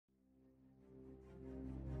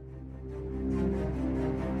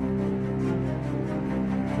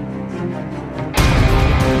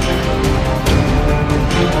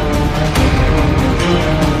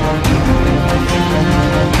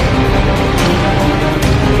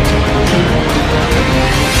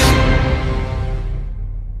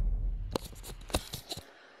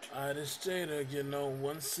you know,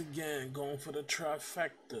 once again going for the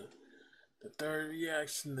trifecta, the third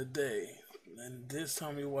reaction today, and this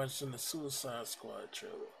time we're watching the Suicide Squad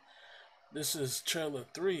trailer. This is trailer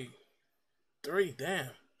three. Three, damn.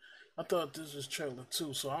 I thought this was trailer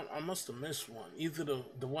two, so I must have missed one. Either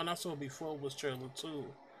the one I saw before was trailer two,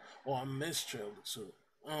 or I missed trailer two.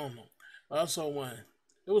 I don't know. I saw one.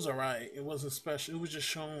 It was alright. It wasn't special. It was just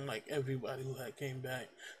showing like everybody who had came back.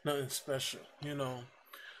 Nothing special, you know.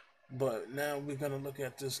 But now we're gonna look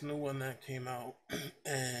at this new one that came out,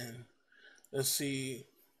 and let's see.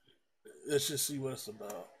 Let's just see what it's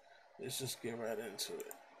about. Let's just get right into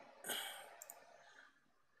it.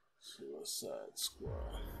 Suicide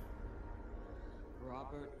Squad.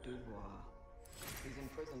 Robert Dubois. He's in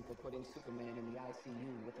prison for putting Superman in the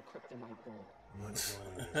ICU with a kryptonite bulb. What's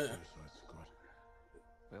going on with the Suicide Squad?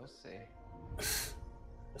 We'll see.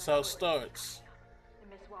 That's how it starts.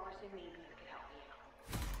 Miss Waller said maybe you could help me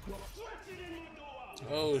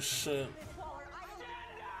out. Oh shit. Miss Waller,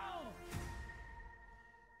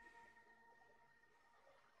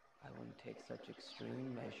 I wouldn't take such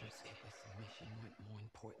extreme measures if this mission went more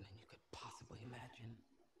important than you could possibly imagine.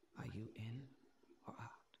 Are you in or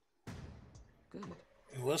out? Good.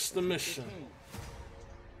 What's the mission?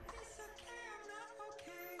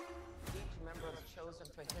 Each member is chosen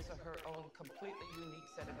for his or her own completely unique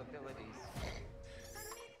set of abilities.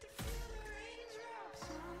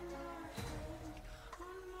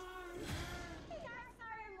 Hey guys,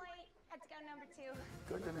 sorry I'm late. Had to go number 2.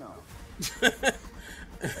 Good to know.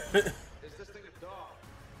 Is this thing a dog?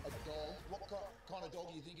 A dog? What kind of dog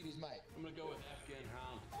do you think it is, mate? I'm gonna go with Afghan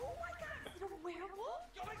Hound. Oh my god, is it a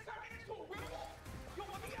werewolf? Yo, they turned it into a werewolf! Yo,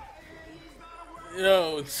 let me out! He's not a werewolf!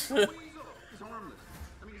 Yo, it's Weasel! He's harmless.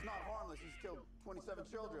 I mean, he's not harmless. He's killed 27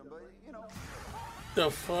 children, but, you know. the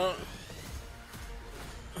fuck?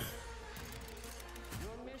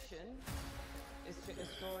 Your mission is to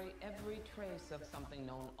destroy every trace of something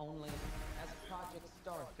known only as Project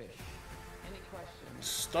Starfish. Any questions?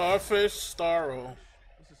 Starfish, Starro.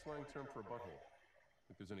 This is slang term for a butthole.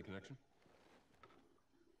 Think there's any connection?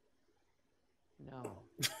 No.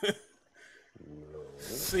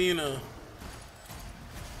 Cena.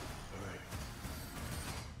 Alright.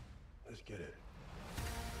 Let's get it.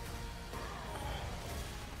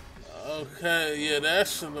 Okay, yeah, that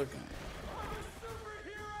should look.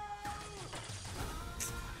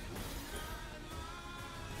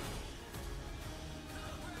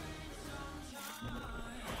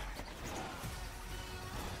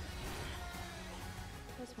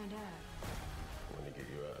 Where's my dad? I want to get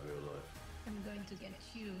you out of real life. I'm going to get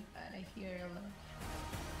you out of here alone.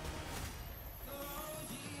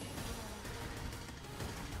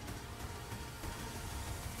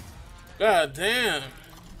 God damn.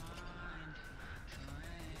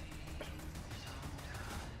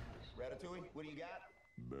 Ratatouille, what do you got?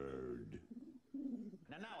 Bird.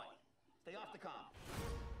 Now, stay off the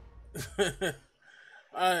comm.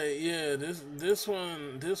 Alright, yeah, this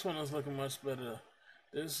one is looking much better.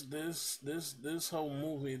 This whole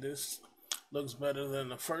movie, this looks better than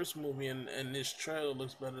the first movie, and this trailer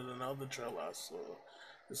looks better than the other trailer I saw.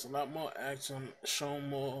 It's a lot more action, shown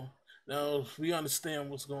more. Now we understand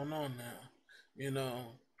what's going on now, you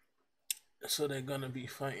know. So they're gonna be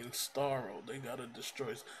fighting Starro. They gotta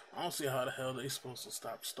destroy. I don't see how the hell they supposed to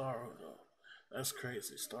stop Starro though. That's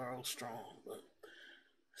crazy. Starro's strong, but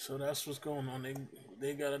so that's what's going on.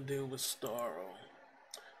 They gotta deal with Starro.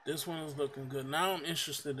 This one is looking good. Now I'm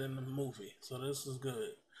interested in the movie, so this is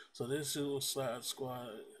good. So this Suicide Squad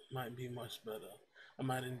might be much better. I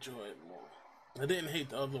might enjoy it more. I didn't hate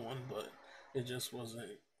the other one, but it just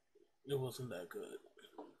wasn't. It wasn't that good.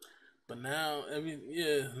 But now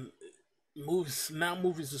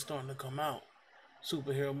movies are starting to come out.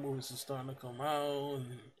 Superhero movies are starting to come out,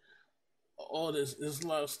 and all this. There's a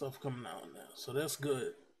lot of stuff coming out now, so that's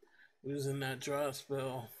good. We was in that dry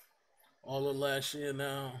spell all of last year.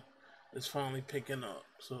 Now it's finally picking up,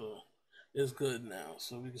 so it's good now.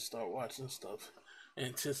 So we can start watching stuff,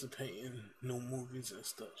 anticipating new movies and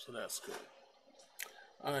stuff. So that's good.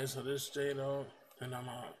 All right, so this is J Dog, and I'm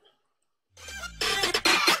out.